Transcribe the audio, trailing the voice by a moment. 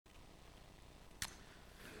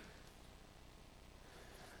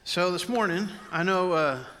So this morning, I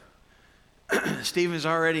know Steve has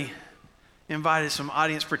already invited some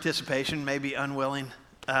audience participation, maybe unwilling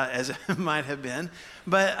as it might have been,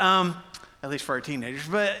 but at least for our teenagers.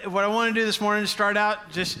 But what I want to do this morning is start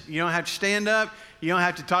out, just you don't have to stand up. You don't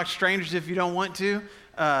have to talk to strangers if you don't want to.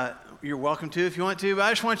 You're welcome to if you want to, but I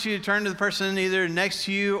just want you to turn to the person either next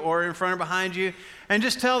to you or in front or behind you and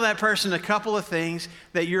just tell that person a couple of things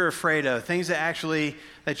that you're afraid of, things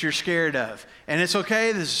that you're scared of. And it's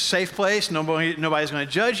okay, this is a safe place, nobody's going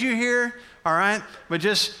to judge you here, all right? But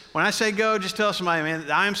just, when I say go, just tell somebody, man,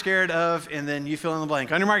 that I'm scared of, and then you fill in the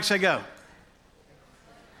blank. On your mark, say go.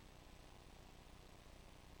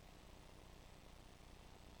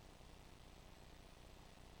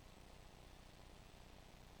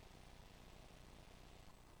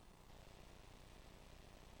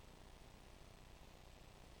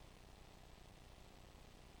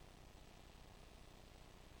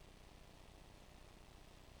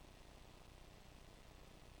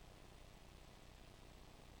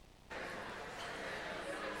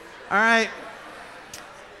 All right.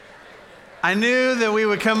 I knew that we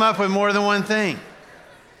would come up with more than one thing.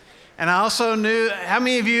 And I also knew, how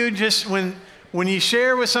many of you just, when you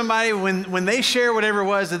share with somebody, when they share whatever it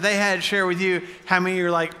was that they had to share with you, how many of you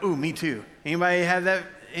are like, ooh, me too? Anybody have that?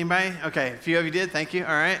 Anybody? Okay, a few of you did. Thank you.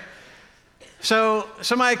 All right. So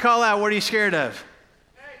somebody call out, what are you scared of?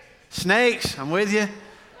 Snakes. I'm with you.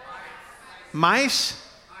 Mice?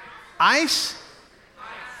 Ice?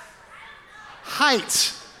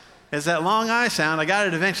 Heights. Is that long I sound? I got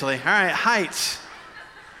it eventually. All right, heights.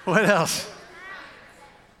 What else?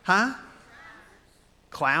 Huh?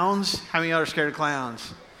 Clowns? How many of y'all are scared of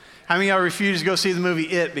clowns? How many of y'all refuse to go see the movie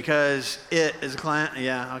It because It is a clown?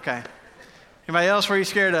 Yeah, okay. Anybody else, what are you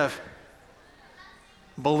scared of?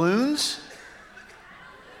 Balloons?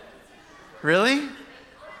 Really?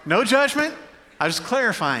 No judgment? I was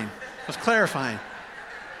clarifying.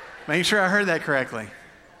 Making sure I heard that correctly.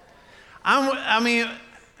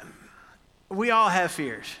 We all have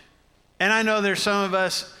fears. And I know there's some of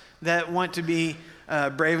us that want to be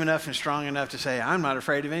brave enough and strong enough to say, I'm not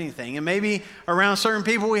afraid of anything. And maybe around certain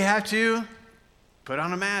people we have to put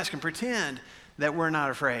on a mask and pretend that we're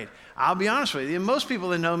not afraid. I'll be honest with you. Most people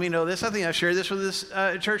that know me know this. I think I've shared this with this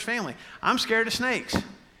church family. I'm scared of snakes.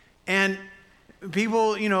 And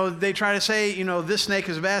people, they try to say, this snake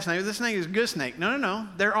is a bad snake. This snake is a good snake. No.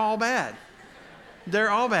 They're all bad. They're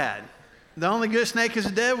all bad. The only good snake is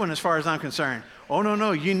a dead one as far as I'm concerned. Oh,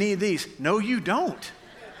 no, you need these. No, you don't.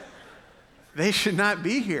 They should not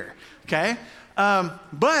be here, okay?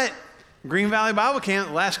 But Green Valley Bible Camp,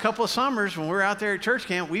 the last couple of summers when we were out there at church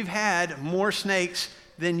camp, we've had more snakes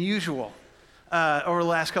than usual over the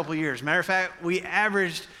last couple of years. Matter of fact, we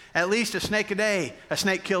averaged at least a snake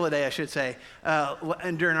kill a day, I should say,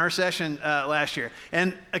 during our session last year.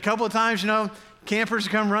 And a couple of times, campers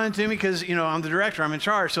come running to me because, I'm the director, I'm in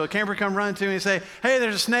charge. So a camper come running to me and say, hey,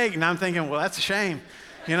 there's a snake. And I'm thinking, well, that's a shame.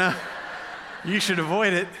 You should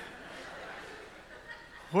avoid it.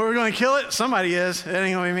 We're going to kill it? Somebody is. It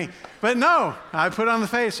ain't going to be me. But no, I put on the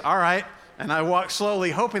face, all right. And I walk slowly,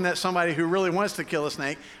 hoping that somebody who really wants to kill a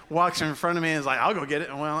snake walks in front of me and is like, I'll go get it.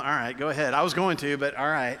 Well, all right, go ahead. I was going to, but all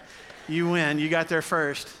right. You win. You got there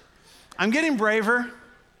first. I'm getting braver.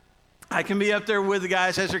 I can be up there with the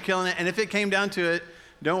guys as they're killing it. And if it came down to it,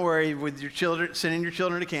 don't worry, with your children, sending your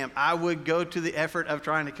children to camp, I would go to the effort of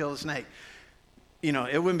trying to kill the snake.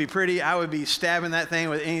 It wouldn't be pretty. I would be stabbing that thing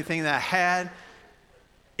with anything that I had.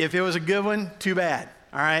 If it was a good one, too bad.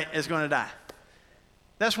 All right, it's going to die.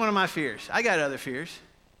 That's one of my fears. I got other fears.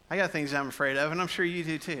 I got things I'm afraid of, and I'm sure you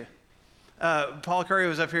do too. Paul Curry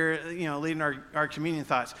was up here, leading our communion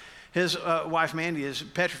thoughts. His wife, Mandy, is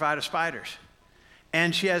petrified of spiders.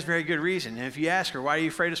 And she has very good reason. And if you ask her, why are you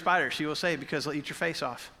afraid of spiders? She will say, because they'll eat your face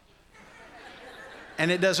off. And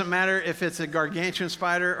it doesn't matter if it's a gargantuan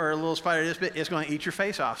spider or a little spider this big, it's going to eat your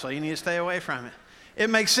face off. So you need to stay away from it. It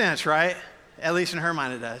makes sense, right? At least in her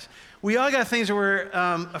mind it does. We all got things that we're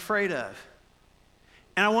afraid of.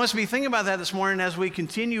 And I want us to be thinking about that this morning as we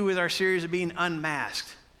continue with our series of being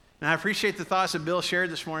unmasked. And I appreciate the thoughts that Bill shared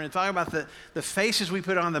this morning. Talking about the faces we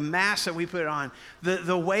put on, the masks that we put on,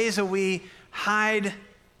 the ways that we hide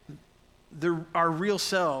our real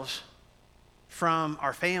selves from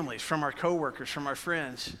our families, from our coworkers, from our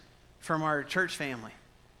friends, from our church family.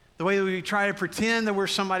 The way that we try to pretend that we're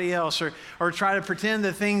somebody else, or try to pretend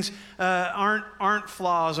that things aren't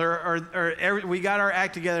flaws, or we got our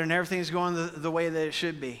act together and everything's going the way that it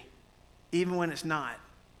should be, even when it's not.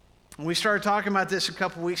 We started talking about this a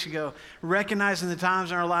couple weeks ago, recognizing the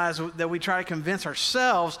times in our lives that we try to convince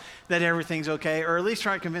ourselves that everything's okay, or at least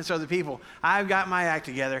try to convince other people, I've got my act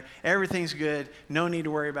together, everything's good, no need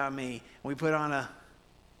to worry about me. And we put on a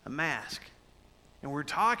mask. And we're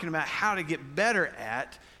talking about how to get better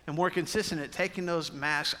at and more consistent at taking those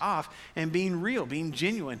masks off and being real, being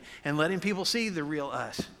genuine, and letting people see the real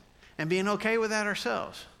us, and being okay with that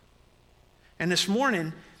ourselves. And this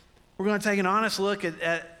morning, we're going to take an honest look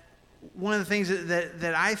at one of the things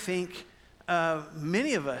that I think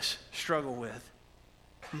many of us struggle with,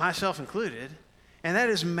 myself included, and that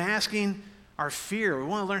is masking our fear. We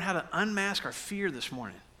want to learn how to unmask our fear this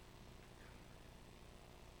morning.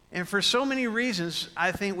 And for so many reasons,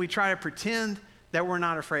 I think we try to pretend that we're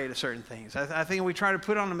not afraid of certain things. I think we try to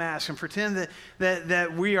put on a mask and pretend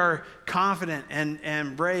that we are confident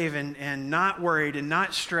and brave and not worried and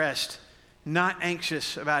not stressed, not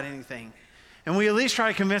anxious about anything. And we at least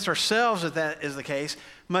try to convince ourselves that is the case,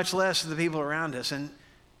 much less the people around us. And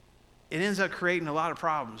it ends up creating a lot of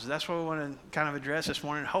problems. That's what we want to kind of address this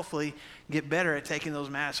morning, hopefully get better at taking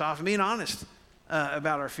those masks off and being honest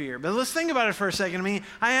about our fear. But let's think about it for a second. I mean,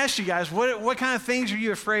 I asked you guys, what kind of things are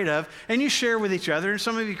you afraid of? And you share with each other. And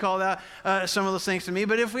some of you called out some of those things to me.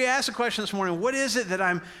 But if we ask a question this morning, what is it that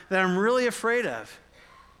I'm really afraid of?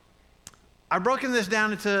 I've broken this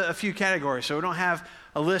down into a few categories, so we don't have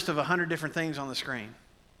a list of 100 different things on the screen,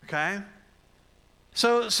 okay?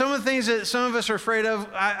 So some of the things that some of us are afraid of,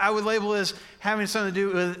 I would label as having something to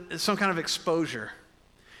do with some kind of exposure.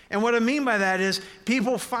 And what I mean by that is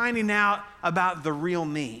people finding out about the real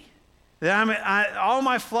me. That all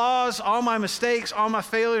my flaws, all my mistakes, all my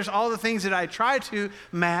failures, all the things that I try to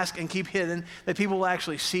mask and keep hidden, that people will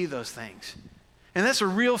actually see those things. And that's a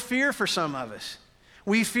real fear for some of us.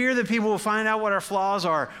 We fear that people will find out what our flaws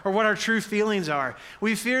are or what our true feelings are.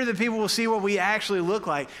 We fear that people will see what we actually look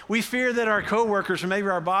like. We fear that our coworkers or maybe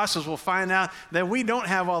our bosses will find out that we don't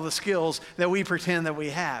have all the skills that we pretend that we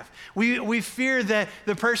have. We fear that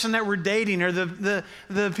the person that we're dating or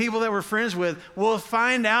the people that we're friends with will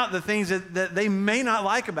find out the things that they may not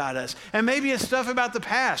like about us. And maybe it's stuff about the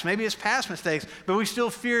past. Maybe it's past mistakes, but we still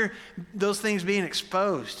fear those things being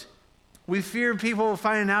exposed. We fear people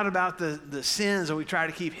finding out about the sins that we try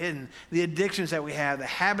to keep hidden, the addictions that we have, the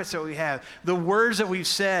habits that we have, the words that we've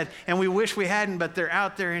said, and we wish we hadn't, but they're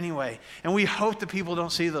out there anyway. And we hope that people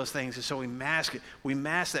don't see those things, and so we mask it. We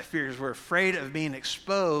mask that fear because we're afraid of being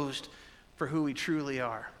exposed for who we truly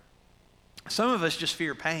are. Some of us just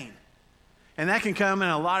fear pain, and that can come in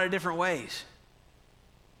a lot of different ways.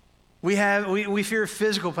 We fear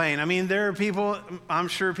physical pain. I mean, there are people, I'm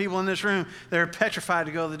sure people in this room, that are petrified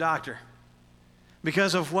to go to the doctor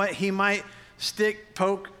because of what he might stick,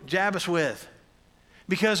 poke, jab us with,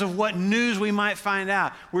 because of what news we might find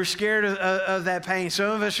out. We're scared of that pain.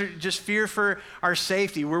 Some of us are just fear for our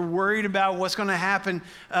safety. We're worried about what's going to happen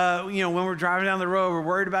when we're driving down the road. We're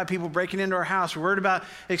worried about people breaking into our house. We're worried about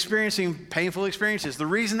experiencing painful experiences. The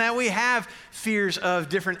reason that we have fears of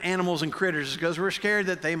different animals and critters is because we're scared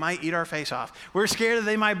that they might eat our face off. We're scared that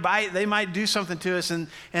they might bite, they might do something to us,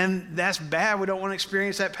 and that's bad. We don't want to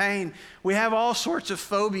experience that pain. We have all sorts of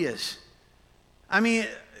phobias. I mean,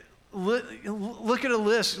 look at a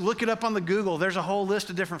list. Look it up on the Google. There's a whole list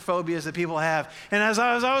of different phobias that people have. And as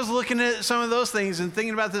I was looking at some of those things and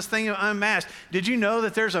thinking about this thing of unmasked, did you know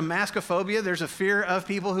that there's a maskophobia? There's a fear of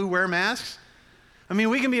people who wear masks. I mean,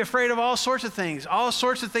 we can be afraid of all sorts of things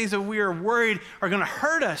that we are worried are going to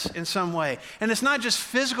hurt us in some way. And it's not just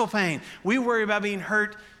physical pain. We worry about being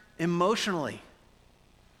hurt emotionally.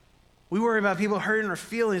 We worry about people hurting our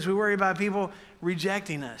feelings. We worry about people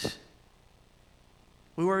rejecting us.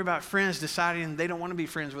 We worry about friends deciding they don't want to be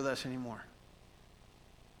friends with us anymore.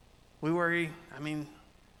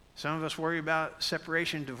 Some of us worry about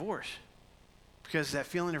separation, divorce, because that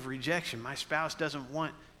feeling of rejection, my spouse doesn't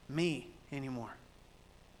want me anymore.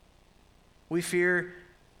 We fear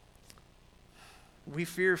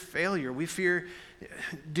failure. We fear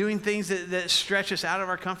doing things that stretch us out of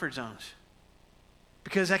our comfort zones,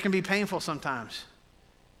 because that can be painful sometimes.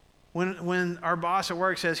 When our boss at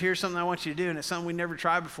work says, here's something I want you to do, and it's something we never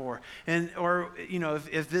tried before.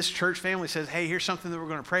 If this church family says, hey, here's something that we're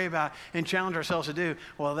going to pray about and challenge ourselves to do,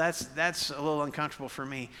 well, that's a little uncomfortable for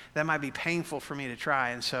me. That might be painful for me to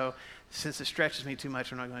try. And so since it stretches me too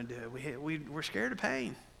much, I'm not going to do it. We're scared of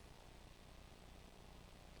pain.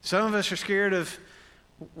 Some of us are scared of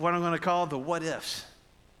what I'm going to call the what ifs.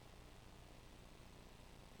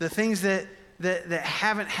 The things that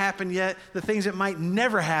haven't happened yet, the things that might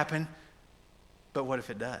never happen, but what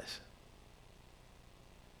if it does?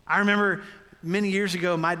 I remember many years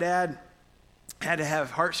ago, my dad had to have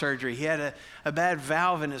heart surgery. He had a bad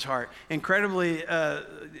valve in his heart. Incredibly,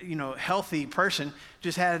 healthy person,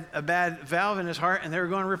 just had a bad valve in his heart, and they were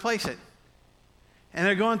going to replace it. And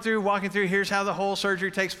they're walking through, here's how the whole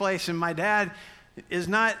surgery takes place. And my dad is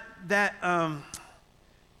not that,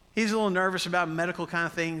 he's a little nervous about medical kind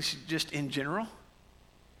of things just in general.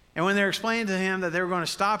 And when they're explaining to him that they were going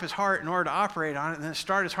to stop his heart in order to operate on it and then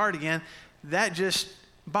start his heart again, that just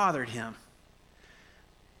bothered him.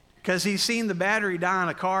 Because he's seen the battery die in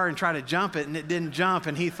a car and try to jump it, and it didn't jump,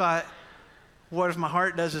 and he thought, what if my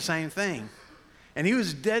heart does the same thing? And he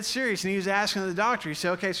was dead serious, and he was asking the doctor, he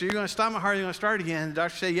said, okay, so you're going to stop my heart, you're going to start again? And the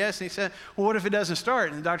doctor said, yes. And he said, well, what if it doesn't start?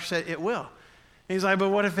 And the doctor said, it will. And he's like, but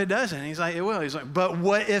what if it doesn't? And he's like, it will. He's like, but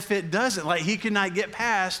what if it doesn't? Like, he could not get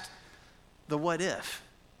past the what if.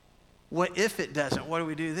 What if it doesn't? What do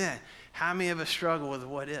we do then? How many of us struggle with the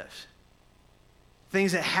what ifs?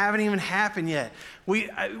 Things that haven't even happened yet.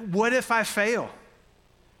 What if I fail?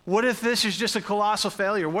 What if this is just a colossal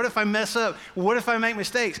failure? What if I mess up? What if I make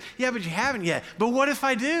mistakes? Yeah, but you haven't yet. But what if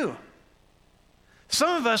I do?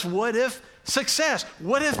 Some of us, what if success?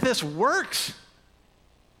 What if this works?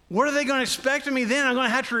 What are they going to expect of me then? I'm going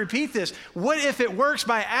to have to repeat this. What if it works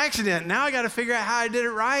by accident? Now I got to figure out how I did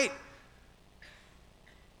it right.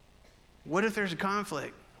 What if there's a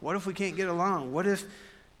conflict? What if we can't get along? What if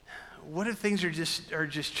things are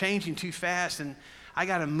just changing too fast, and I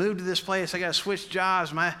got to move to this place, I got to switch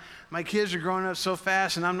jobs, my kids are growing up so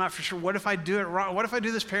fast, and I'm not for sure. What if I do it wrong? What if I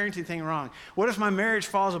do this parenting thing wrong? What if my marriage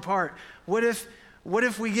falls apart? What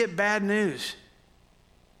if we get bad news?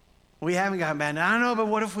 We haven't gotten bad news. I don't know, but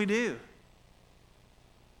what if we do?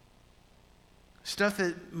 Stuff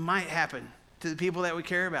that might happen to the people that we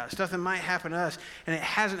care about, stuff that might happen to us, and it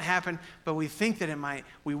hasn't happened, but we think that it might.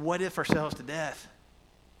 We what if ourselves to death.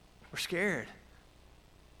 We're scared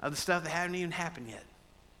of the stuff that haven't even happened yet.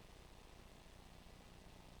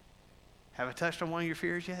 Have I touched on one of your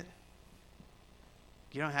fears yet?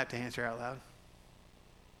 You don't have to answer out loud.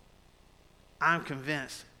 I'm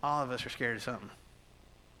convinced all of us are scared of something.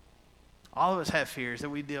 All of us have fears that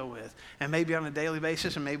we deal with, and maybe on a daily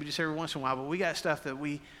basis, and maybe just every once in a while, but we got stuff that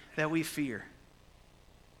we fear.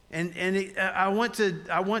 I want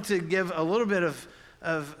to give a little bit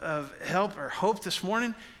of help or hope this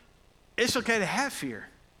morning. It's okay to have fear.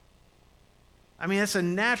 I mean, it's a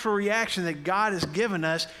natural reaction that God has given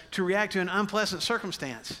us to react to an unpleasant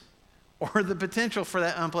circumstance or the potential for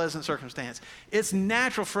that unpleasant circumstance. It's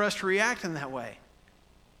natural for us to react in that way.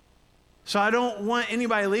 So I don't want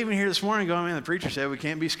anybody leaving here this morning going, man, the preacher said we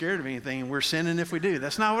can't be scared of anything and we're sinning if we do.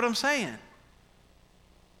 That's not what I'm saying.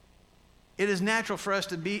 It is natural for us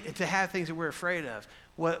to have things that we're afraid of.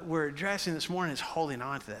 What we're addressing this morning is holding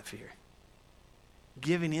on to that fear.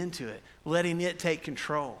 Giving into it, letting it take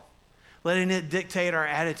control, letting it dictate our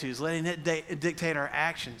attitudes, letting it dictate our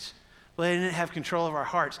actions, letting it have control of our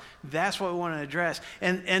hearts. That's what we want to address.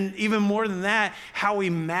 And even more than that, how we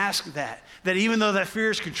mask that. That even though that fear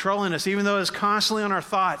is controlling us, even though it's constantly on our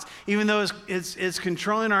thoughts, even though it's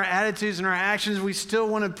controlling our attitudes and our actions, we still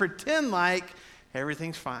want to pretend like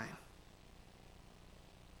everything's fine.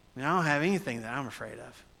 I don't have anything that I'm afraid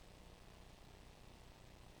of.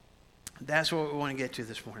 That's what we want to get to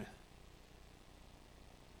this morning.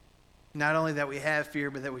 Not only that we have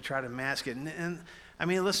fear, but that we try to mask it. And I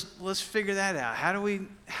mean, let's figure that out. How do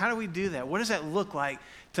we do that? What does that look like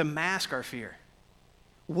to mask our fear?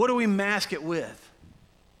 What do we mask it with?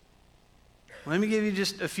 Let me give you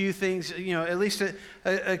just a few things, at least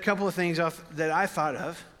a couple of things that I thought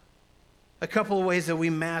of. A couple of ways that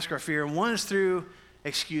we mask our fear. And one is through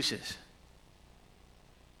excuses.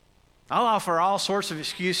 I'll offer all sorts of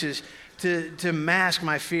excuses to mask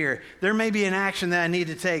my fear. There may be an action that I need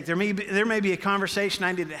to take. There may be a conversation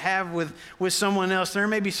I need to have with someone else. There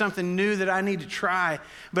may be something new that I need to try.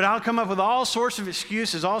 But I'll come up with all sorts of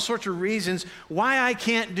excuses, all sorts of reasons why I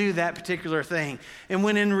can't do that particular thing. And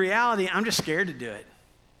when in reality, I'm just scared to do it.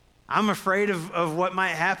 I'm afraid of what might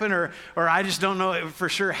happen, or I just don't know for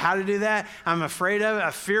sure how to do that. I'm afraid of it.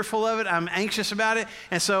 I'm fearful of it. I'm anxious about it.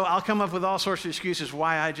 And so I'll come up with all sorts of excuses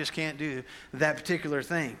why I just can't do that particular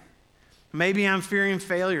thing. Maybe I'm fearing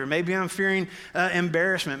failure. Maybe I'm fearing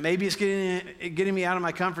embarrassment. Maybe it's getting me out of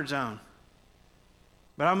my comfort zone.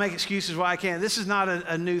 But I'll make excuses why I can't. This is not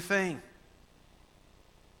a new thing.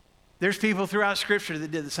 There's people throughout Scripture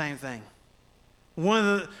that did the same thing. One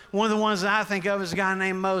of the ones that I think of is a guy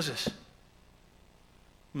named Moses.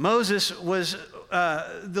 Moses was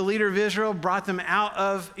the leader of Israel, brought them out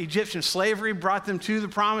of Egyptian slavery, brought them to the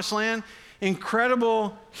Promised Land.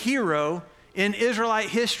 Incredible hero in Israelite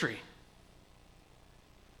history.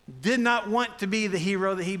 Did not want to be the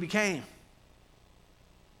hero that he became.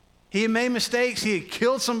 He had made mistakes. He had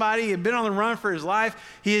killed somebody. He had been on the run for his life.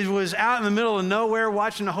 He was out in the middle of nowhere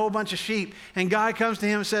watching a whole bunch of sheep. And God comes to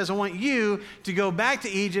him and says, I want you to go back to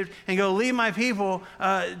Egypt and go lead my people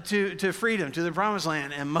to freedom, to the promised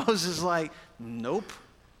land. And Moses is like, nope.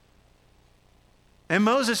 And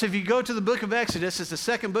Moses, if you go to the book of Exodus, it's the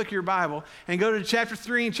second book of your Bible, and go to chapter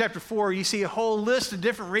 3 and chapter 4, you see a whole list of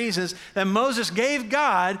different reasons that Moses gave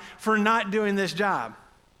God for not doing this job.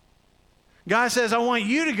 God says, I want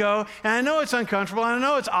you to go, and I know it's uncomfortable, and I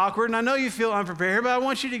know it's awkward, and I know you feel unprepared, but I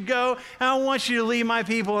want you to go, and I want you to lead my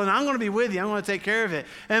people, and I'm going to be with you. I'm going to take care of it.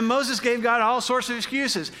 And Moses gave God all sorts of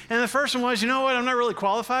excuses. And the first one was, you know what, I'm not really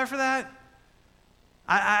qualified for that.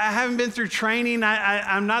 I haven't been through training.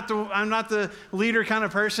 I'm not the leader kind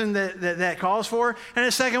of person that calls for. And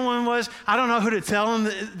the second one was, I don't know who to tell him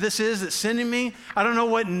that this is that's sending me. I don't know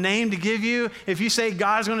what name to give you. If you say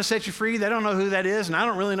God's going to set you free, they don't know who that is, and I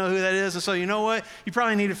don't really know who that is. And so you know what? You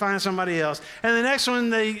probably need to find somebody else. And the next one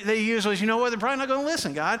they used was, you know what? They're probably not going to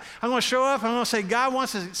listen, God. I'm going to show up. I'm going to say, God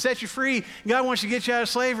wants to set you free. God wants to get you out of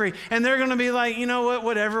slavery. And they're going to be like, you know what?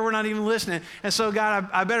 Whatever. We're not even listening. And so, God,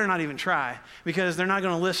 I better not even try, because they're not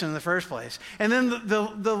going to listen in the first place. And then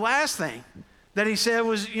the last thing that he said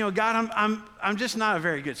was, you know, God, I'm just not a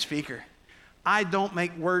very good speaker. I don't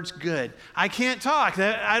make words good. I can't talk.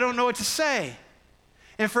 I don't know what to say.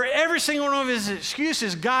 And for every single one of his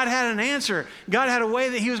excuses, God had an answer. God had a way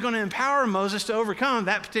that he was going to empower Moses to overcome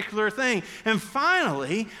that particular thing. And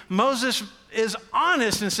finally, Moses is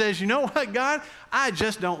honest and says, you know what, God? I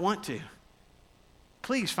just don't want to.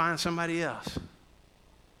 Please find somebody else.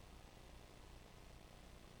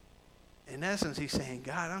 In essence, he's saying,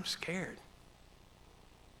 God, I'm scared.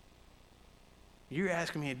 You're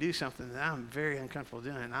asking me to do something that I'm very uncomfortable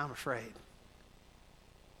doing, and I'm afraid.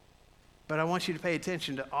 But I want you to pay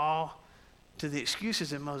attention to the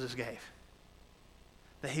excuses that Moses gave.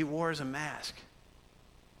 That he wore as a mask.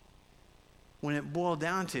 When it boiled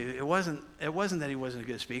down to, it wasn't that he wasn't a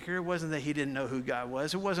good speaker. It wasn't that he didn't know who God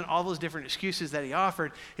was. It wasn't all those different excuses that he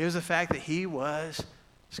offered. It was the fact that he was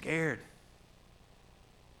scared.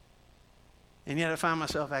 And yet I find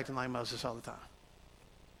myself acting like Moses all the time.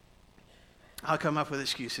 I'll come up with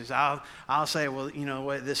excuses. I'll say, well, you know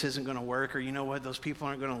what, this isn't going to work, or you know what, those people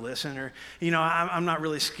aren't going to listen, or, you know, I'm not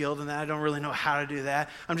really skilled in that. I don't really know how to do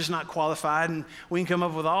that. I'm just not qualified. And we can come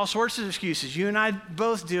up with all sorts of excuses. You and I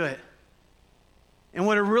both do it. And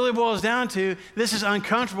what it really boils down to, this is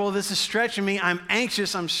uncomfortable. This is stretching me. I'm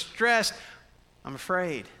anxious. I'm stressed. I'm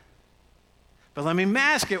afraid. But let me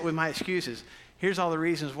mask it with my excuses. Here's all the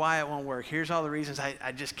reasons why it won't work. Here's all the reasons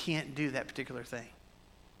I just can't do that particular thing.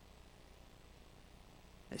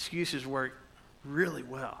 Excuses work really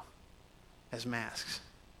well as masks.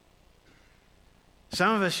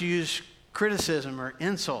 Some of us use criticism or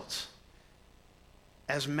insults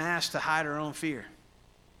as masks to hide our own fear.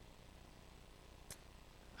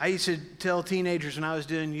 I used to tell teenagers when I was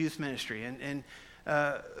doing youth ministry, and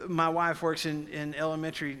my wife works in an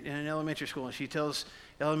elementary school, and she tells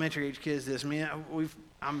elementary age kids this. I mean,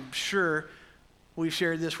 I'm sure we've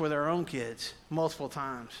shared this with our own kids multiple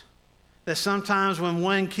times. That sometimes when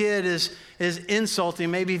one kid is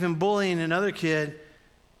insulting, maybe even bullying another kid,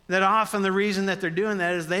 that often the reason that they're doing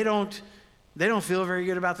that is they don't feel very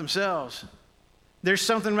good about themselves. There's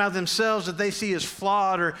something about themselves that they see as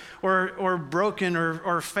flawed or broken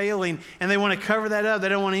or failing, and they want to cover that up. They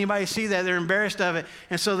don't want anybody to see that. They're embarrassed of it.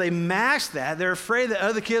 And so they mask that. They're afraid that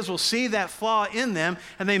other kids will see that flaw in them,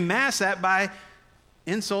 and they mask that by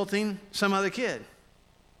insulting some other kid.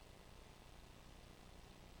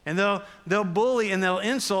 And they'll bully and they'll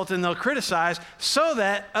insult and they'll criticize so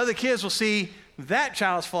that other kids will see that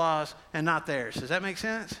child's flaws and not theirs. Does that make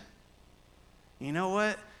sense? You know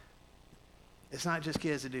what? It's not just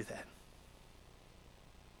kids that do that.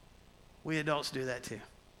 We adults do that too.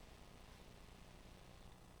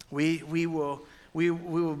 We will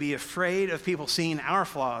be afraid of people seeing our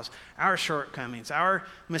flaws, our shortcomings, our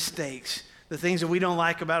mistakes, the things that we don't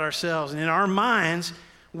like about ourselves. And in our minds,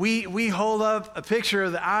 we hold up a picture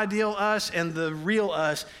of the ideal us and the real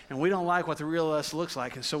us, and we don't like what the real us looks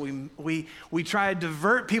like. And so we try to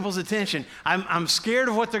divert people's attention. I'm scared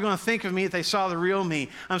of what they're going to think of me if they saw the real me.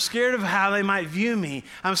 I'm scared of how they might view me.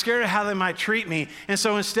 I'm scared of how they might treat me. And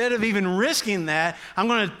so instead of even risking that, I'm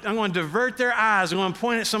going to divert their eyes. I'm going to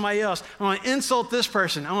point at somebody else. I'm going to insult this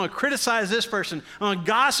person. I'm going to criticize this person. I'm going to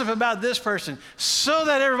gossip about this person so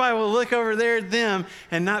that everybody will look over there at them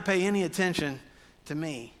and not pay any attention to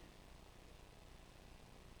me.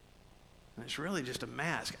 And it's really just a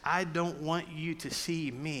mask. I don't want you to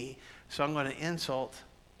see me, so I'm going to insult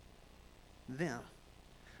them.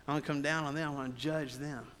 I'm going to come down on them. I'm going to judge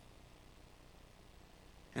them.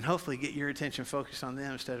 and hopefully get your attention focused on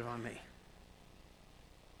them instead of on me.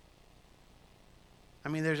 I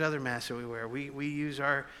mean, there's other masks that we wear. We use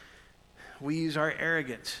our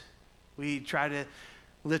arrogance. We try to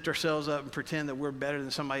lift ourselves up and pretend that we're better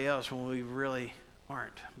than somebody else when we really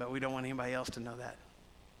aren't. But we don't want anybody else to know that.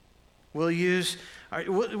 We'll use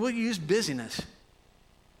busyness.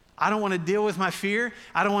 I don't want to deal with my fear.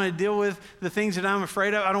 I don't want to deal with the things that I'm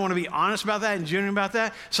afraid of. I don't want to be honest about that and genuine about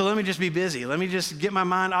that. So let me just be busy. Let me just get my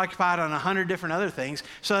mind occupied on 100 different other things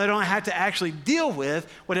so I don't have to actually deal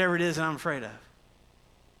with whatever it is that I'm afraid of.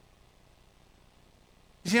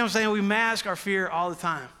 You see what I'm saying? We mask our fear all the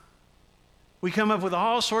time. We come up with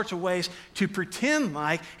all sorts of ways to pretend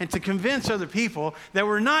like and to convince other people that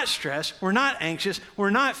we're not stressed, we're not anxious,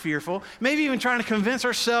 we're not fearful, maybe even trying to convince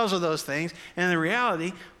ourselves of those things. And in the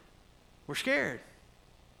reality, we're scared.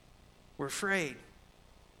 We're afraid.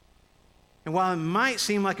 And while it might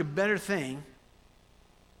seem like a better thing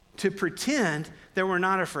to pretend that we're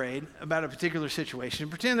not afraid about a particular situation,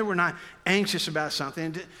 pretend that we're not anxious about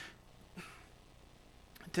something,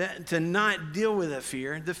 to not deal with that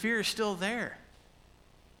fear, the fear is still there.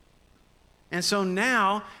 And so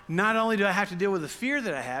now, not only do I have to deal with the fear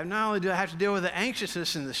that I have, not only do I have to deal with the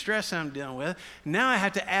anxiousness and the stress that I'm dealing with, now I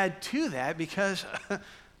have to add to that because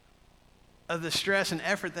of the stress and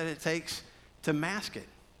effort that it takes to mask it.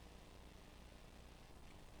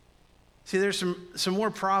 See, there's some more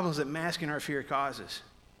problems that masking our fear causes.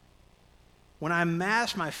 When I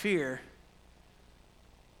mask my fear,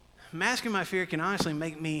 masking my fear can honestly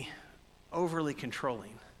make me overly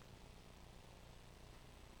controlling.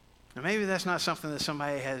 Now, maybe that's not something that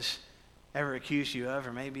somebody has ever accused you of,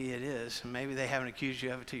 or maybe it is, and maybe they haven't accused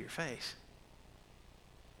you of it to your face.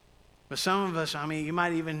 But some of us, I mean, you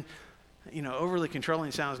might even, overly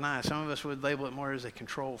controlling sounds nice. Some of us would label it more as a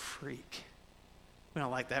control freak. We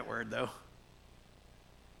don't like that word, though.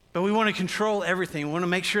 But we want to control everything. We want to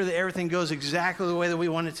make sure that everything goes exactly the way that we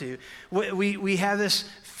want it to. We have this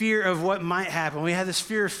fear of what might happen. We have this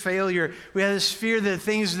fear of failure. We have this fear that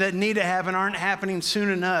things that need to happen aren't happening soon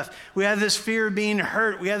enough. We have this fear of being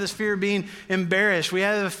hurt. We have this fear of being embarrassed. We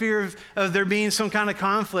have the fear of there being some kind of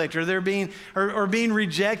conflict or there being or being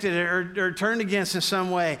rejected or turned against in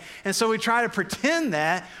some way. And so we try to pretend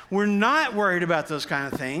that we're not worried about those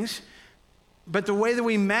kind of things. But the way that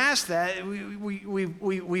we mask that,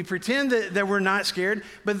 we pretend that we're not scared,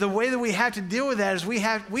 but the way that we have to deal with that is we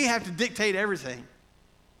have to dictate everything.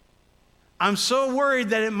 I'm so worried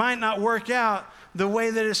that it might not work out the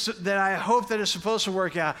way that I hope that it's supposed to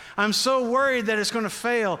work out. I'm so worried that it's going to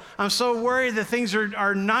fail. I'm so worried that things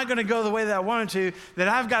are not going to go the way that I want it to, that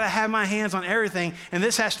I've got to have my hands on everything, and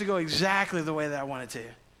this has to go exactly the way that I want it to.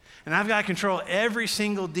 And I've got to control every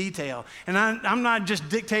single detail. And I'm not just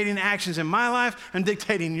dictating actions in my life, I'm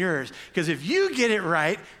dictating yours. Because if you get it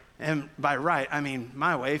right, and by right, I mean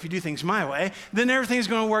my way, if you do things my way, then everything's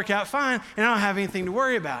going to work out fine, and I don't have anything to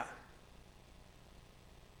worry about.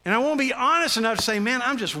 And I won't be honest enough to say, man,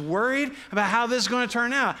 I'm just worried about how this is going to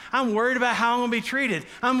turn out. I'm worried about how I'm going to be treated.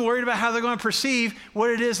 I'm worried about how they're going to perceive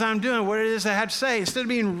what it is that I'm doing, what it is that I have to say. Instead of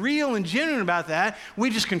being real and genuine about that,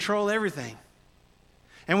 we just control everything.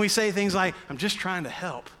 And we say things like, I'm just trying to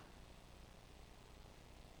help.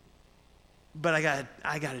 But I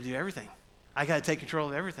got to do everything. I got to take control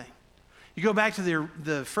of everything. You go back to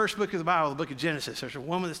the first book of the Bible, the book of Genesis. There's a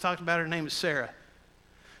woman that's talked about. Her name is Sarah.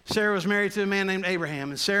 Sarah was married to a man named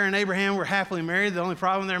Abraham. And Sarah and Abraham were happily married. The only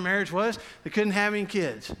problem in their marriage was they couldn't have any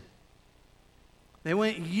kids. They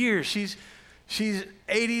went years. She's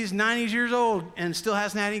 80s, 90s years old and still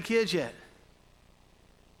hasn't had any kids yet.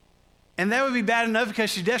 And that would be bad enough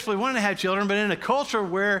because she desperately wanted to have children, but in a culture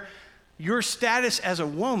where your status as a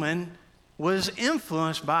woman was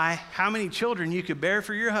influenced by how many children you could bear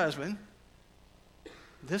for your husband,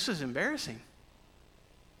 this is embarrassing.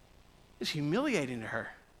 It's humiliating to her.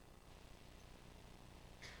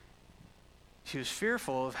 She was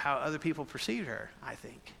fearful of how other people perceived her, I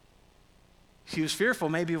think. She was fearful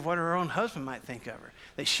maybe of what her own husband might think of her,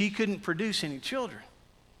 that she couldn't produce any children.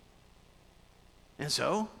 And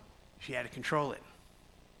so she had to control it.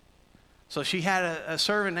 So she had a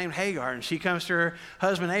servant named Hagar, and she comes to her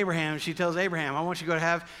husband Abraham, and she tells Abraham, I want you to go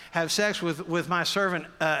to have sex with my servant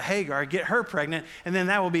Hagar, get her pregnant, and then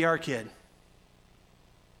that will be our kid.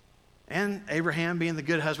 And Abraham, being the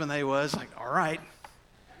good husband that he was, like, all right,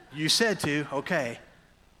 you said to, okay.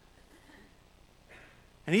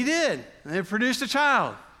 And he did, and they produced a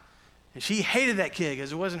child. And she hated that kid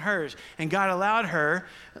because it wasn't hers. And God allowed her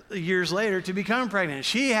years later to become pregnant.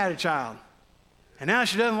 She had a child. And now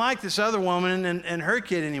she doesn't like this other woman and her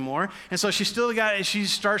kid anymore. And so she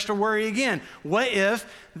starts to worry again. What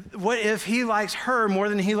if he likes her more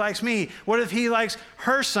than he likes me? What if he likes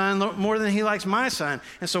her son more than he likes my son?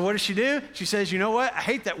 And so what does she do? She says, you know what? I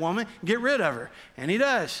hate that woman. Get rid of her. And he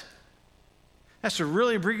does. That's a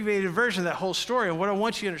really abbreviated version of that whole story. And what I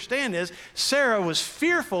want you to understand is Sarah was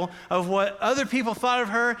fearful of what other people thought of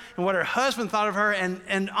her and what her husband thought of her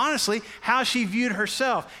and honestly, how she viewed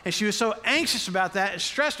herself. And she was so anxious about that and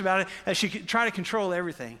stressed about it that she could try to control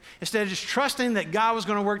everything. Instead of just trusting that God was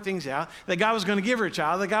going to work things out, that God was going to give her a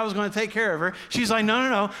child, that God was going to take care of her, she's like,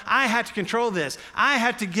 no, I have to control this. I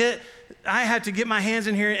have to get my hands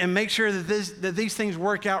in here and make sure that these things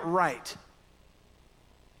work out right.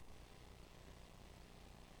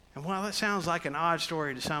 And while that sounds like an odd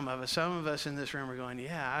story to some of us in this room are going,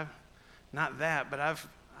 yeah, not that, but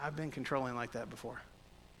I've been controlling like that before.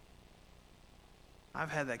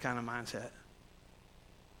 I've had that kind of mindset.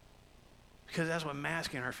 Because that's what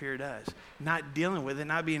masking our fear does. Not dealing with it,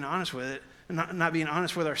 not being honest with it, not being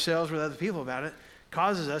honest with ourselves, with other people about it,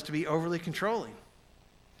 causes us to be overly controlling.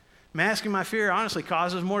 Masking my fear honestly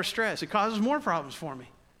causes more stress. It causes more problems for me.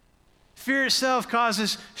 Fear itself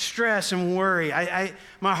causes stress and worry.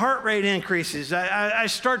 My heart rate increases. I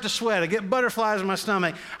start to sweat. I get butterflies in my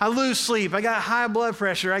stomach. I lose sleep. I got high blood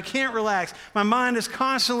pressure. I can't relax. My mind is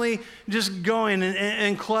constantly just going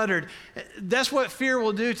and cluttered. That's what fear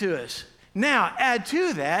will do to us. Now, add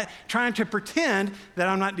to that, trying to pretend that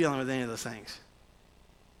I'm not dealing with any of those things.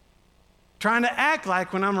 Trying to act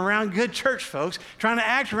like when I'm around good church folks, trying to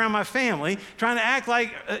act around my family, trying to act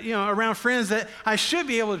like, around friends that I should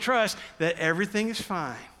be able to trust, that everything is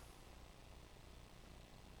fine.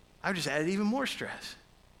 I've just added even more stress.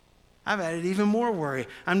 I've added even more worry.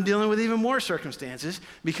 I'm dealing with even more circumstances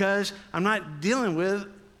because I'm not dealing with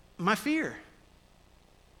my fear.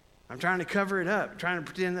 I'm trying to cover it up, trying to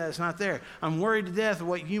pretend that it's not there. I'm worried to death of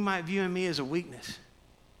what you might view in me as a weakness.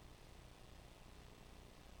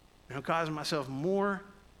 And I'm causing myself more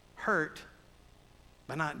hurt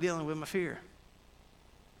by not dealing with my fear.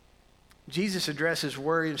 Jesus addresses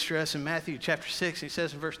worry and stress in Matthew chapter 6. He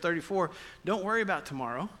says in verse 34, don't worry about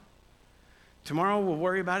tomorrow. Tomorrow will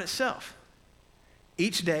worry about itself.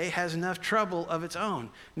 Each day has enough trouble of its own.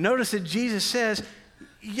 Notice that Jesus says,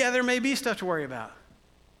 yeah, there may be stuff to worry about.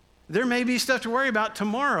 There may be stuff to worry about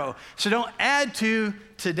tomorrow. So don't add to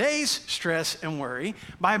today's stress and worry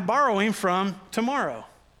by borrowing from tomorrow.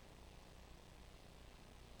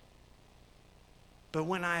 But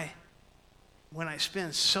when I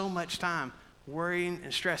spend so much time worrying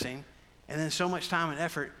and stressing, and then so much time and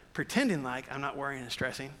effort pretending like I'm not worrying and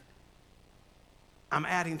stressing, I'm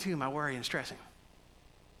adding to my worry and stressing.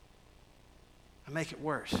 I make it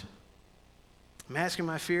worse. Masking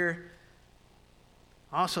my fear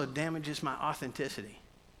also damages my authenticity.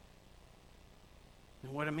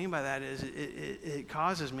 And what I mean by that is it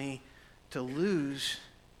causes me to lose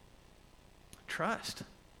trust.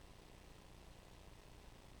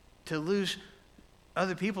 To lose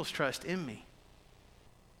other people's trust in me.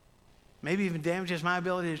 Maybe even damages my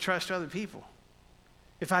ability to trust other people.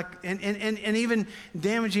 And even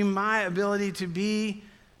damaging my ability to be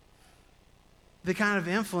the kind of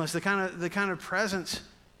influence, the kind of presence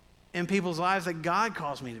in people's lives that God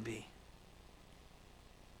calls me to be.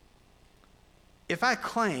 If I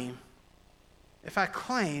claim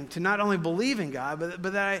to not only believe in God,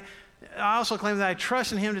 but that I also claim that I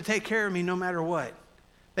trust in Him to take care of me no matter what.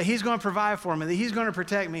 That He's going to provide for me, that He's going to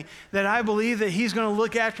protect me, that I believe that He's going to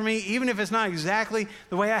look after me, even if it's not exactly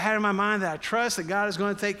the way I had in my mind, that I trust that God is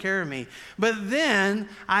going to take care of me. But then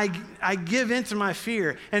I give into my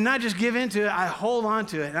fear, and not just give into it, I hold on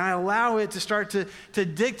to it, and I allow it to start to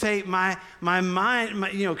dictate my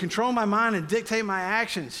mind, control my mind and dictate my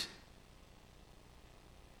actions.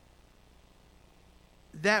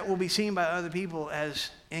 That will be seen by other people as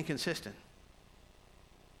inconsistent.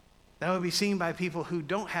 That would be seen by people who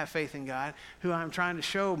don't have faith in God, who I'm trying to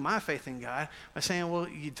show my faith in God by saying, well,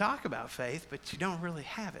 you talk about faith, but you don't really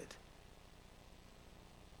have it.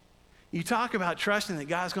 You talk about trusting that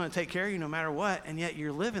God's going to take care of you no matter what, and yet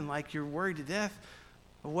you're living like you're worried to death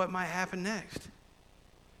of what might happen next.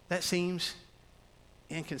 That seems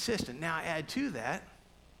inconsistent. Now, add to that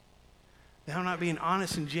I'm not being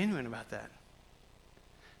honest and genuine about that.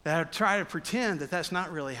 That I try to pretend that that's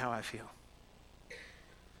not really how I feel.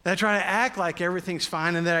 That I try to act like everything's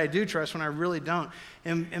fine and that I do trust when I really don't.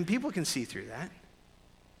 And people can see through that.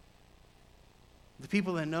 The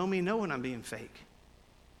people that know me know when I'm being fake.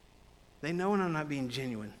 They know when I'm not being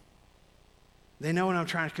genuine. They know when I'm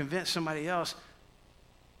trying to convince somebody else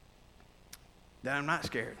that I'm not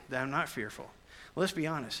scared, that I'm not fearful. Well, let's be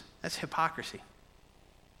honest. That's hypocrisy.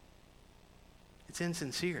 It's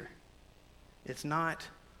insincere. It's not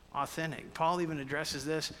authentic. Paul even addresses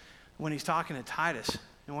this when he's talking to Titus.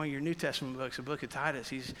 In one of your New Testament books, the book of Titus,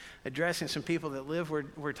 he's addressing some people that live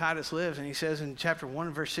where Titus lives, and he says in chapter 1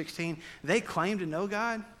 and verse 16, they claim to know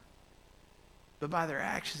God, but by their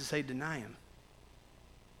actions they deny him.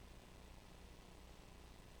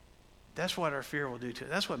 That's what our fear will do to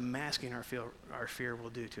us. That's what masking our fear will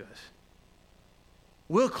do to us.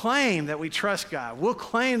 We'll claim that we trust God. We'll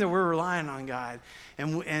claim that we're relying on God,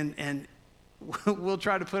 and we'll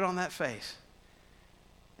try to put on that face.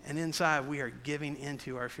 And inside, we are giving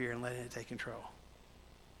into our fear and letting it take control.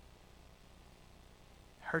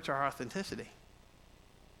 It hurts our authenticity.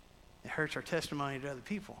 It hurts our testimony to other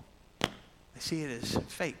people. They see it as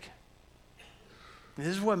fake. And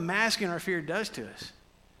this is what masking our fear does to us.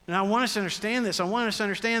 And I want us to understand this. I want us to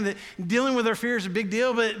understand that dealing with our fear is a big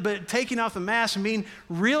deal, but taking off the mask and being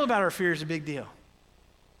real about our fear is a big deal.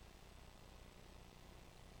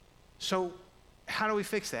 So, how do we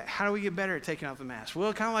fix that? How do we get better at taking off the mask?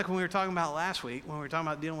 Well, kind of like when we were talking about last week, when we were talking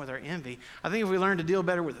about dealing with our envy, I think if we learn to deal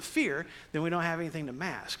better with the fear, then we don't have anything to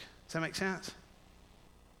mask. Does that make sense?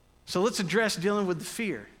 So let's address dealing with the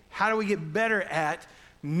fear. How do we get better at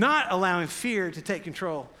not allowing fear to take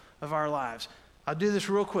control of our lives? I'll do this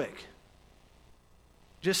real quick.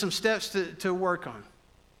 Just some steps to work on.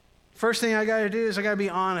 First thing I got to do is I got to be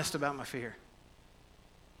honest about my fear.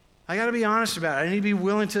 I got to be honest about it. I need to be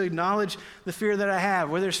willing to acknowledge the fear that I have,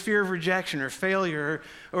 whether it's fear of rejection or failure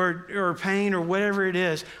or pain or whatever it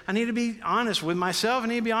is. I need to be honest with myself. I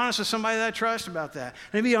need to be honest with somebody that I trust about that.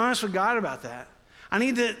 I need to be honest with God about that. I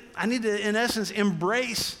need to, in essence,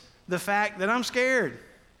 embrace the fact that I'm scared.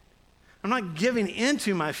 I'm not giving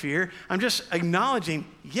into my fear. I'm just acknowledging,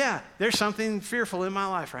 yeah, there's something fearful in my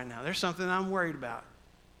life right now. There's something I'm worried about.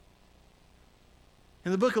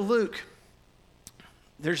 In the book of Luke,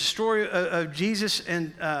 there's a story of Jesus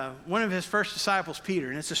and one of his first disciples, Peter.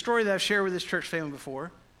 And it's a story that I've shared with this church family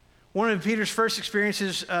before. One of Peter's first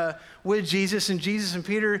experiences with Jesus, and Jesus and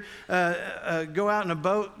Peter go out in a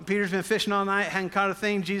boat. Peter's been fishing all night, hadn't caught a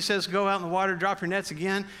thing. Jesus says, go out in the water, drop your nets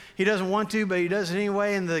again. He doesn't want to, but he does it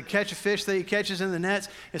anyway, and the catch of fish that he catches in the nets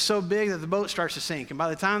is so big that the boat starts to sink. And by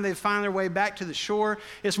the time they find their way back to the shore,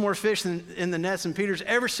 it's more fish in the nets than Peter's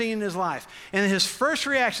ever seen in his life. And his first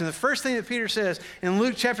reaction, the first thing that Peter says in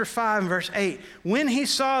Luke chapter 5 and verse 8, when he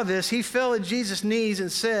saw this, he fell at Jesus' knees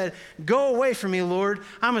and said, go away from me, Lord,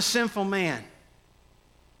 I'm a sinful man.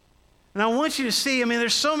 And I want you to see,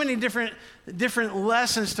 there's so many different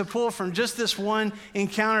lessons to pull from just this one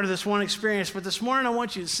encounter, this one experience. But this morning I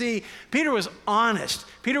want you to see, Peter was honest.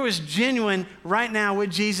 Peter was genuine right now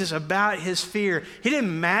with Jesus about his fear. He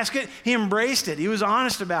didn't mask it. He embraced it. He was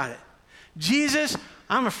honest about it. Jesus,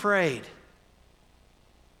 I'm afraid.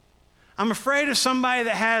 I'm afraid of somebody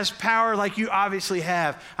that has power like you obviously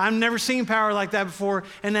have. I've never seen power like that before,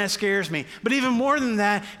 and that scares me. But even more than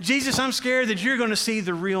that, Jesus, I'm scared that you're going to see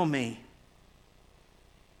the real me.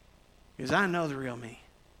 Because I know the real me.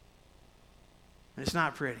 And it's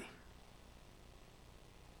not pretty.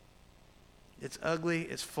 It's ugly,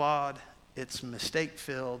 it's flawed, it's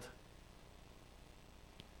mistake-filled.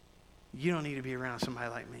 You don't need to be around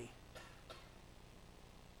somebody like me.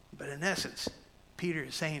 But in essence, Peter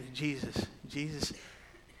is saying to Jesus, Jesus,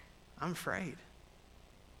 I'm afraid.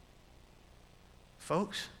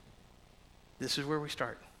 Folks, this is where we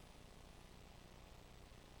start.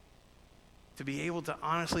 To be able to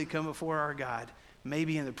honestly come before our God,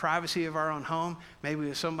 maybe in the privacy of our own home, maybe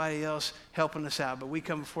with somebody else helping us out, but we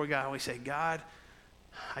come before God and we say, God,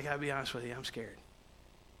 I got to be honest with you, I'm scared.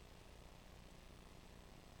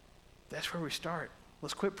 That's where we start.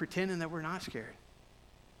 Let's quit pretending that we're not scared.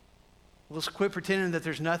 Let's quit pretending that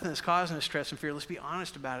there's nothing that's causing us stress and fear. Let's be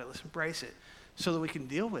honest about it. Let's embrace it so that we can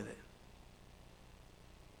deal with it.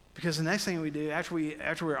 Because the next thing we do, after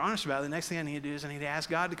we're honest about it, the next thing I need to do is I need to ask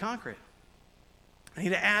God to conquer it. I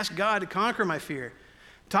need to ask God to conquer my fear.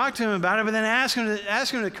 Talk to him about it, but then ask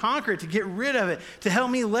him to conquer it, to get rid of it, to help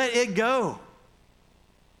me let it go.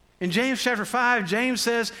 In James chapter 5, James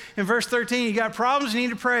says in verse 13, you got problems, you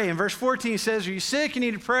need to pray. In verse 14, he says, are you sick? You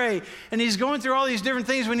need to pray. And he's going through all these different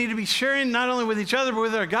things we need to be sharing, not only with each other, but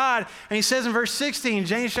with our God. And he says in verse 16,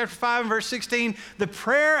 James chapter 5 and verse 16, the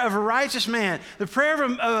prayer of a righteous man, the prayer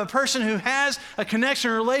of a person who has a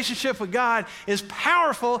connection, a relationship with God is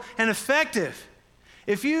powerful and effective.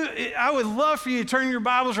 I would love for you to turn your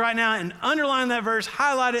Bibles right now and underline that verse,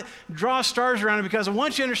 highlight it, draw stars around it, because I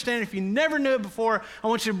want you to understand, if you never knew it before, I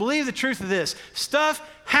want you to believe the truth of this. Stuff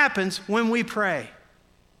happens when we pray.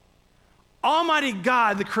 Almighty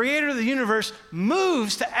God, the creator of the universe,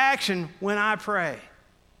 moves to action when I pray.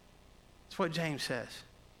 That's what James says.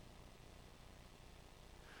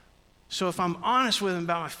 So if I'm honest with him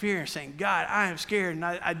about my fear and saying, God, I am scared and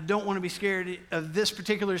I don't want to be scared of this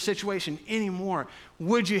particular situation anymore.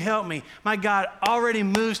 Would you help me? My God already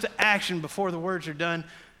moves to action before the words are done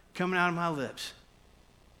coming out of my lips.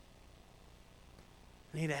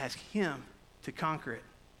 I need to ask him to conquer it.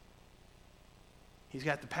 He's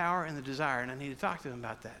got the power and the desire, and I need to talk to him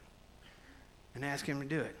about that and ask him to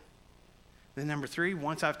do it. Then number 3,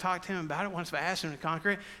 once I've talked to him about it, once I've asked him to conquer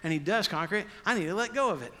it, and he does conquer it, I need to let go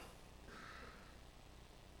of it.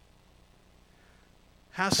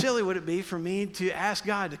 How silly would it be for me to ask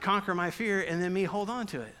God to conquer my fear and then me hold on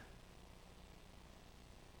to it?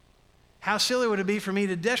 How silly would it be for me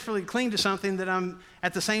to desperately cling to something that I'm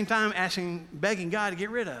at the same time begging God to get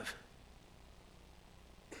rid of?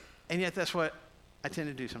 And yet that's what I tend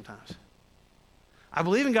to do sometimes. I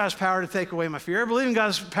believe in God's power to take away my fear. I believe in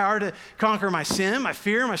God's power to conquer my sin, my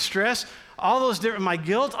fear, my stress, all those different, my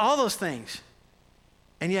guilt, all those things.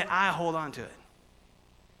 And yet I hold on to it.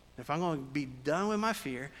 If I'm going to be done with my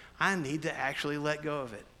fear, I need to actually let go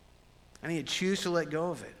of it. I need to choose to let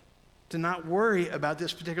go of it, to not worry about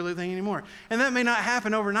this particular thing anymore. And that may not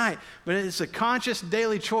happen overnight, but it's a conscious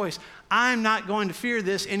daily choice. I'm not going to fear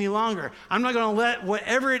this any longer. I'm not going to let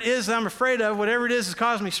whatever it is that I'm afraid of, whatever it is that's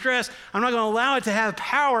causing me stress, I'm not going to allow it to have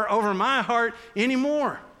power over my heart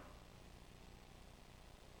anymore.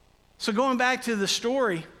 So going back to the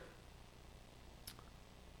story,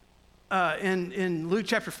 in Luke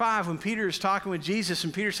chapter 5, when Peter is talking with Jesus,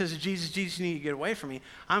 and Peter says to Jesus, Jesus, you need to get away from me.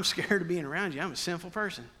 I'm scared of being around you. I'm a sinful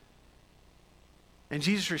person. And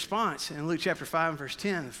Jesus' response in Luke chapter 5 and verse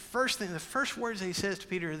 10, the first words that he says to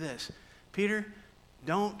Peter are this: Peter,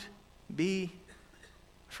 don't be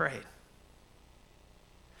afraid.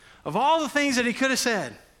 Of all the things that he could have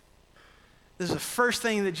said, this is the first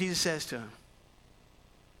thing that Jesus says to him.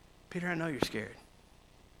 Peter, I know you're scared.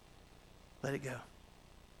 Let it go.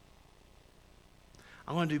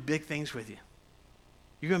 I'm going to do big things with you.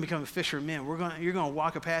 You're going to become a fisher of men. You're going to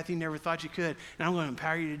walk a path you never thought you could, and I'm going to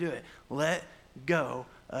empower you to do it. Let go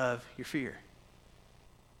of your fear.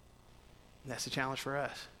 And that's the challenge for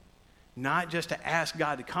us. Not just to ask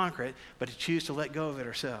God to conquer it, but to choose to let go of it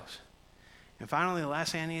ourselves. And finally, the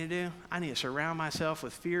last thing I need to do, I need to surround myself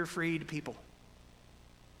with fear-freed people.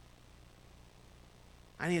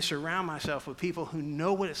 I need to surround myself with people who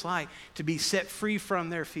know what it's like to be set free from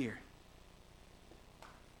their fear.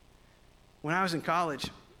 When I was in college,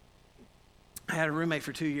 I had a roommate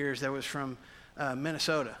for 2 years that was from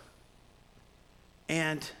Minnesota.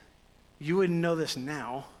 And you wouldn't know this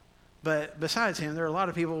now, but besides him, there were a lot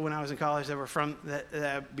of people when I was in college that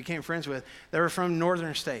I became friends with that were from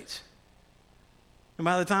northern states. And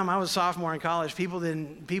by the time I was a sophomore in college, people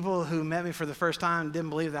who met me for the first time didn't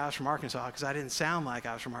believe that I was from Arkansas because I didn't sound like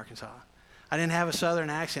I was from Arkansas. I didn't have a southern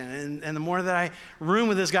accent. And the more that I roomed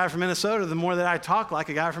with this guy from Minnesota, the more that I talked like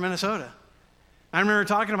a guy from Minnesota. I remember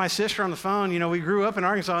talking to my sister on the phone. You know, we grew up in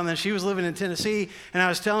Arkansas, and then she was living in Tennessee, and I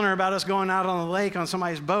was telling her about us going out on the lake on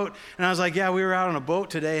somebody's boat, and I was like, yeah, we were out on a boat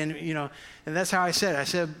today, and, you know, and that's how I said it. I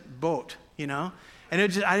said boat, you know, and I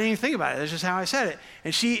didn't even think about it. That's just how I said it.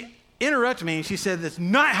 And she interrupted me, and she said, that's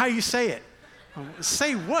not how you say it.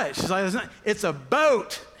 Say what? She's like, it's a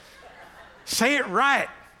boat. Say it right.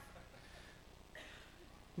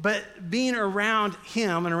 But being around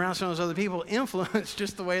him and around some of those other people influenced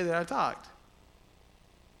just the way that I talked.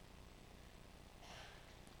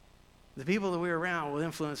 The people that we're around will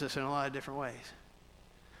influence us in a lot of different ways.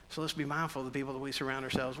 So let's be mindful of the people that we surround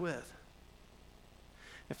ourselves with.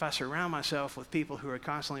 If I surround myself with people who are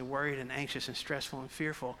constantly worried and anxious and stressful and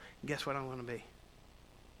fearful, guess what I'm going to be?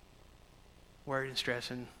 Worried and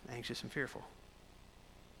stressed and anxious and fearful.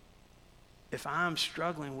 If I'm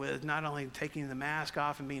struggling with not only taking the mask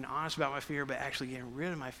off and being honest about my fear, but actually getting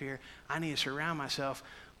rid of my fear, I need to surround myself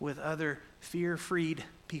with other fear-freed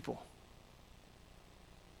people.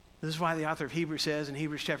 This is why the author of Hebrews says in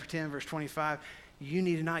Hebrews chapter 10, verse 25, you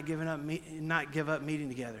need to not give up meeting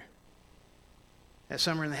together, as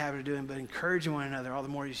some are in the habit of doing, but encouraging one another all the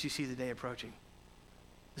more as you see the day approaching.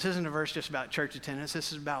 This isn't a verse just about church attendance.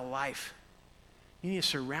 This is about life. You need to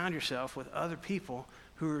surround yourself with other people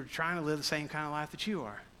who are trying to live the same kind of life that you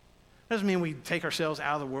are. Doesn't mean we take ourselves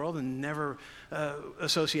out of the world and never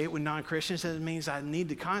associate with non-Christians. That means I need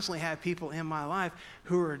to constantly have people in my life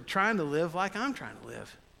who are trying to live like I'm trying to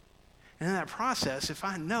live. And in that process, if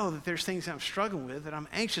I know that there's things that I'm struggling with, that I'm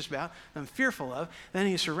anxious about, that I'm fearful of, then I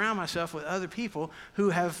need to surround myself with other people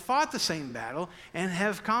who have fought the same battle and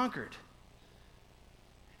have conquered.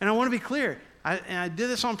 And I want to be clear, I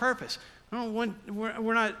did this on purpose.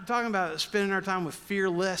 We're not talking about spending our time with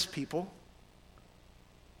fearless people.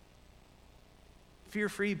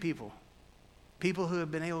 Fear-free people. People who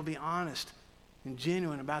have been able to be honest and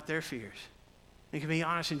genuine about their fears. They can be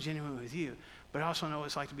honest and genuine with you, but also know what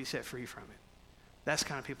it's like to be set free from it. That's the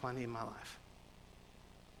kind of people I need in my life.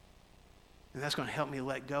 And that's going to help me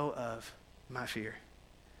let go of my fear.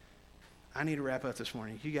 I need to wrap up this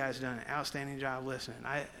morning. You guys have done an outstanding job listening.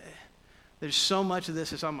 There's so much of this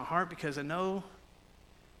that's on my heart because I know,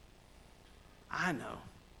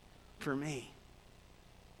 for me,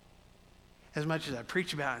 as much as I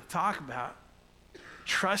preach about and talk about,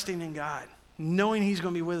 trusting in God, knowing he's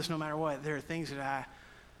going to be with us no matter what, there are things that I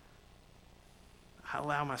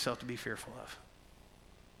allow myself to be fearful of.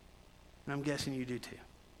 And I'm guessing you do too.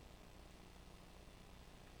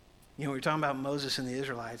 You know, we were talking about Moses and the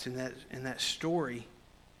Israelites in that story.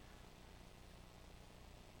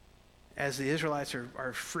 As the Israelites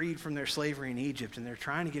are freed from their slavery in Egypt and they're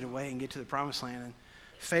trying to get away and get to the promised land, and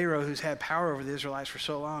Pharaoh, who's had power over the Israelites for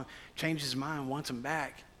so long, changes his mind, wants them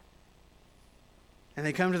back. And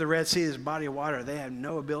they come to the Red Sea, this body of water. They have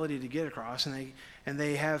no ability to get across, and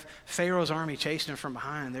they have Pharaoh's army chasing them from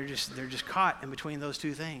behind. They're just caught in between those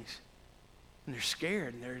two things. And they're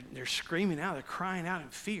scared, and they're screaming out, they're crying out in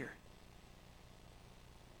fear.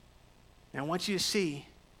 Now I want you to see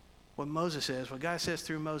what Moses says, what God says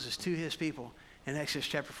through Moses to his people in Exodus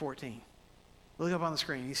chapter 14. Look up on the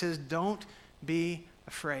screen. He says, don't be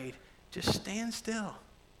afraid. Just stand still.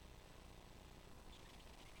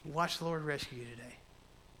 Watch the Lord rescue you today.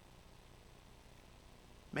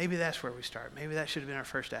 Maybe that's where we start. Maybe that should have been our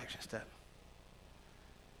first action step.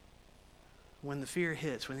 When the fear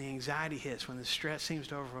hits, when the anxiety hits, when the stress seems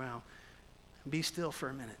to overwhelm, be still for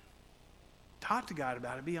a minute. Talk to God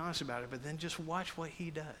about it, be honest about it, but then just watch what he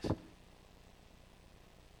does.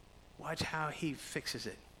 Watch how he fixes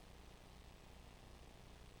it.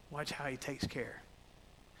 Watch how he takes care.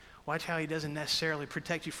 Watch how he doesn't necessarily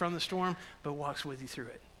protect you from the storm, but walks with you through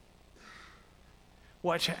it.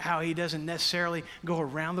 Watch how he doesn't necessarily go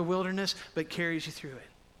around the wilderness, but carries you through it.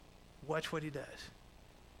 Watch what he does.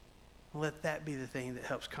 Let that be the thing that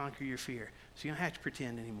helps conquer your fear, so you don't have to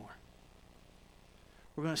pretend anymore.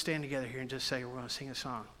 We're going to stand together here in just a second. We're going to sing a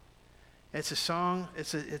song. It's a song.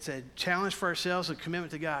 It's a challenge for ourselves, a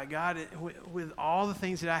commitment to God. God, with all the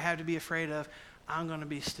things that I have to be afraid of, I'm going to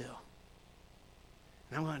be still.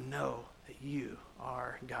 And I'm going to know that you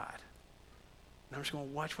are God. And I'm just going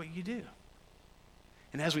to watch what you do.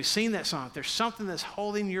 And as we sing that song, if there's something that's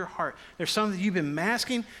holding your heart, there's something that you've been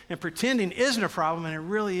masking and pretending isn't a problem, and it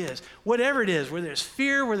really is. Whatever it is, where there's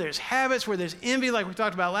fear, where there's habits, where there's envy, like we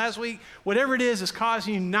talked about last week, whatever it is that's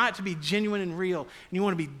causing you not to be genuine and real, and you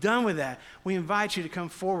want to be done with that, we invite you to come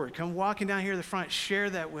forward. Come walking down here to the front, share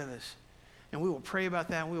that with us. And we will pray about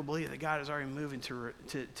that, and we will believe that God is already moving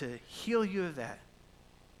to heal you of that.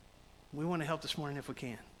 We want to help this morning if we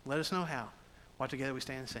can. Let us know how. While together we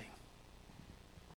stand and sing.